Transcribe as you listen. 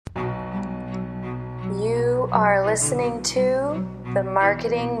You are listening to the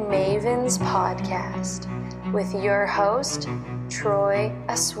Marketing Mavens Podcast with your host, Troy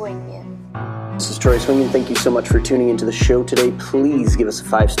Aswinyan. This is Troy Aswinyan. Thank you so much for tuning into the show today. Please give us a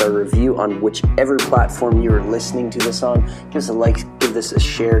 5-star review on whichever platform you are listening to this on. Give us a like, give this a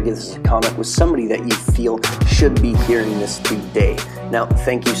share, give this a comment with somebody that you feel should be hearing this today. Now,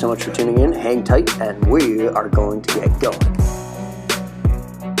 thank you so much for tuning in. Hang tight, and we are going to get going.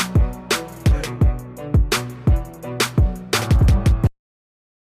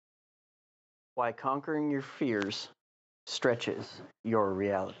 Why conquering your fears stretches your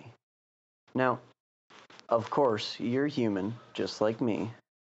reality. Now, of course, you're human, just like me,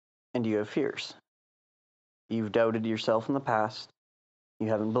 and you have fears. You've doubted yourself in the past. You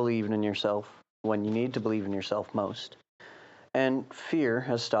haven't believed in yourself when you need to believe in yourself most. And fear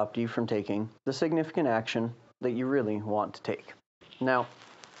has stopped you from taking the significant action that you really want to take. Now,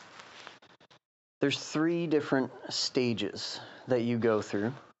 there's 3 different stages that you go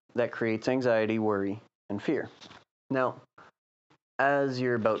through that creates anxiety, worry, and fear. Now, as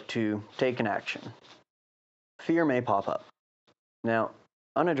you're about to take an action, fear may pop up. Now,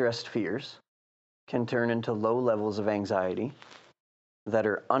 unaddressed fears can turn into low levels of anxiety that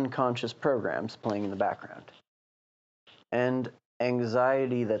are unconscious programs playing in the background. And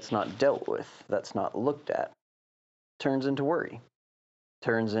anxiety that's not dealt with, that's not looked at, turns into worry,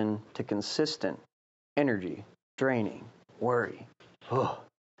 turns into consistent energy, draining, worry.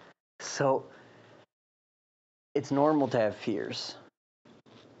 So, it's normal to have fears.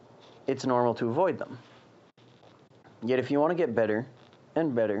 It's normal to avoid them. Yet if you want to get better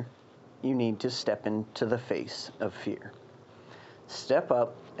and better, you need to step into the face of fear. Step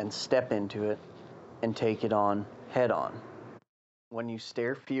up and step into it and take it on head on. When you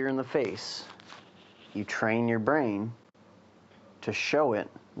stare fear in the face, you train your brain to show it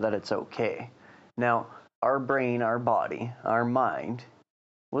that it's okay. Now, our brain, our body, our mind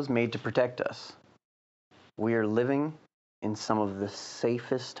was made to protect us. We are living in some of the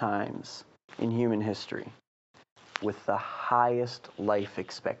safest times in human history with the highest life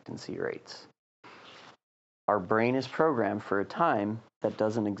expectancy rates. Our brain is programmed for a time that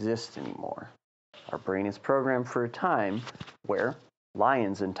doesn't exist anymore. Our brain is programmed for a time where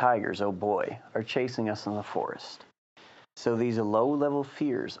lions and tigers, oh boy, are chasing us in the forest. So these low-level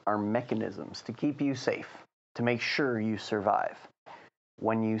fears are mechanisms to keep you safe, to make sure you survive.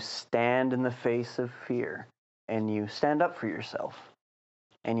 When you stand in the face of fear and you stand up for yourself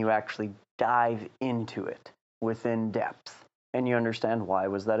and you actually dive into it within depth and you understand why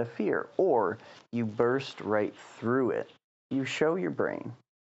was that a fear, or you burst right through it, you show your brain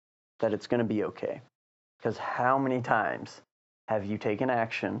that it's going to be okay. Because how many times have you taken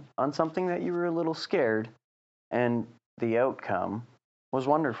action on something that you were a little scared and the outcome was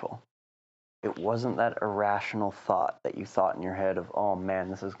wonderful? It wasn't that irrational thought that you thought in your head of, oh man,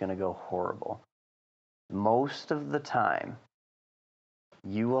 this is going to go horrible. Most of the time,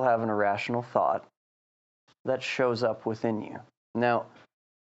 you will have an irrational thought that shows up within you. Now,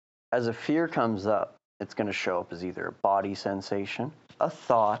 as a fear comes up, it's going to show up as either a body sensation, a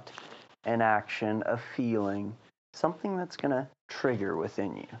thought, an action, a feeling, something that's going to trigger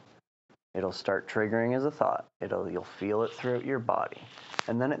within you. It'll start triggering as a thought. You'll feel it throughout your body.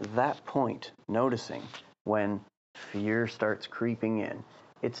 And then at that point, noticing when fear starts creeping in,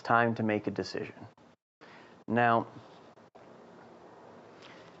 it's time to make a decision. Now,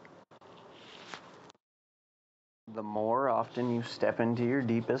 the more often you step into your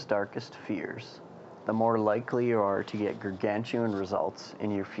deepest, darkest fears, the more likely you are to get gargantuan results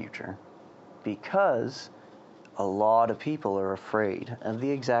in your future. Because a lot of people are afraid of the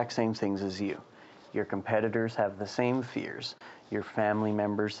exact same things as you. Your competitors have the same fears. Your family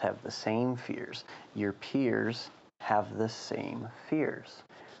members have the same fears. Your peers have the same fears.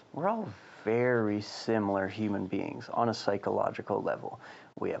 We're all very similar human beings on a psychological level.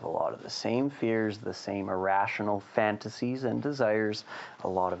 We have a lot of the same fears, the same irrational fantasies and desires, a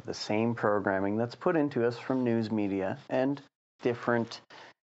lot of the same programming that's put into us from news media and different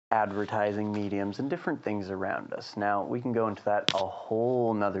advertising mediums and different things around us. Now, we can go into that a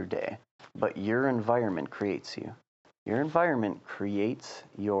whole nother day, but your environment creates you. Your environment creates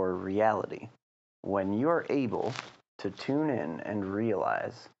your reality. When you're able to tune in and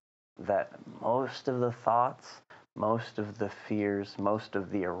realize that most of the thoughts, most of the fears, most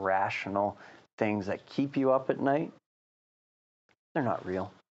of the irrational things that keep you up at night, they're not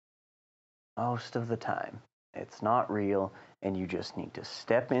real. Most of the time, it's not real, and you just need to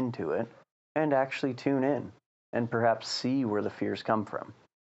step into it and actually tune in and perhaps see where the fears come from.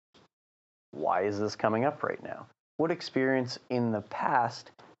 Why is this coming up right now? What experience in the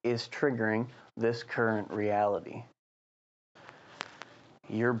past is triggering this current reality.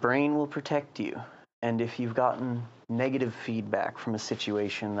 Your brain will protect you, and if you've gotten negative feedback from a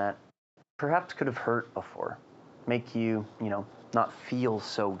situation that perhaps could have hurt before, make you, not feel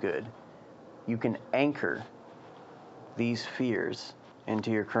so good, you can anchor these fears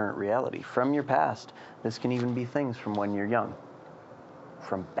into your current reality from your past. This can even be things from when you're young,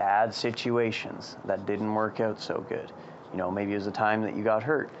 from bad situations that didn't work out so good. Maybe it was a time that you got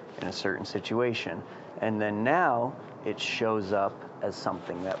hurt in a certain situation, and then now it shows up as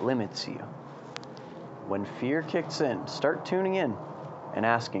something that limits you. When fear kicks in, start tuning in and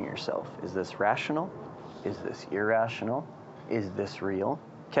asking yourself, is this rational? Is this irrational? Is this real?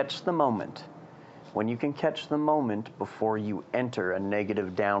 Catch the moment. When you can catch the moment before you enter a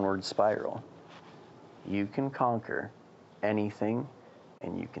negative downward spiral, you can conquer anything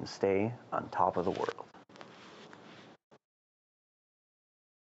and you can stay on top of the world.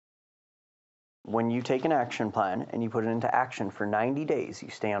 When you take an action plan and you put it into action for 90 days, you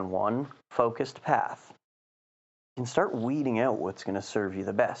stay on one focused path, you can start weeding out what's going to serve you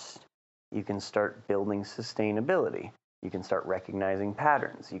the best. You can start building sustainability. You can start recognizing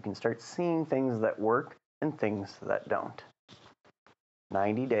patterns. You can start seeing things that work and things that don't.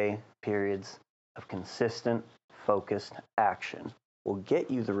 90-day periods of consistent, focused action will get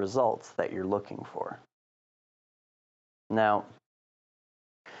you the results that you're looking for. Now,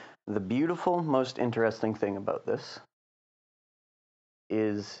 the beautiful, most interesting thing about this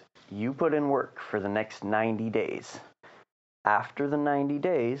is you put in work for the next 90 days. After the 90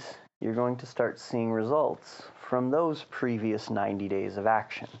 days, you're going to start seeing results from those previous 90 days of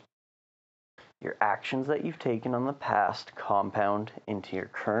action. Your actions that you've taken on the past compound into your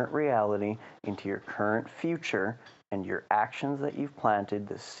current reality, into your current future, and your actions that you've planted,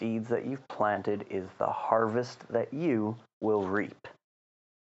 the seeds that you've planted, is the harvest that you will reap.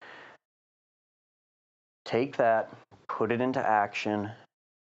 Take that, put it into action,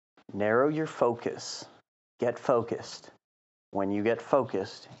 narrow your focus, get focused. When you get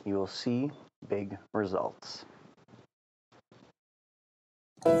focused, you will see big results.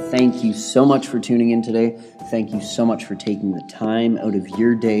 Thank you so much for tuning in today. Thank you so much for taking the time out of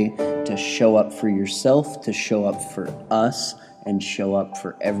your day to show up for yourself, to show up for us, and show up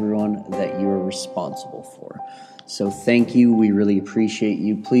for everyone that you are responsible for. So thank you. We really appreciate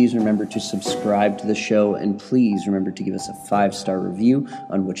you. Please remember to subscribe to the show, and please remember to give us a 5-star review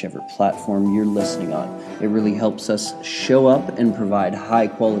on whichever platform you're listening on. It really helps us show up and provide high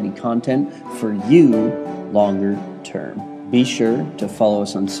quality content for you longer term. Be sure to follow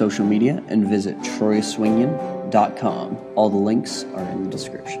us on social media and visit troyaswingian.com. All the links are in the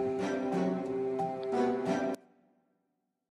description.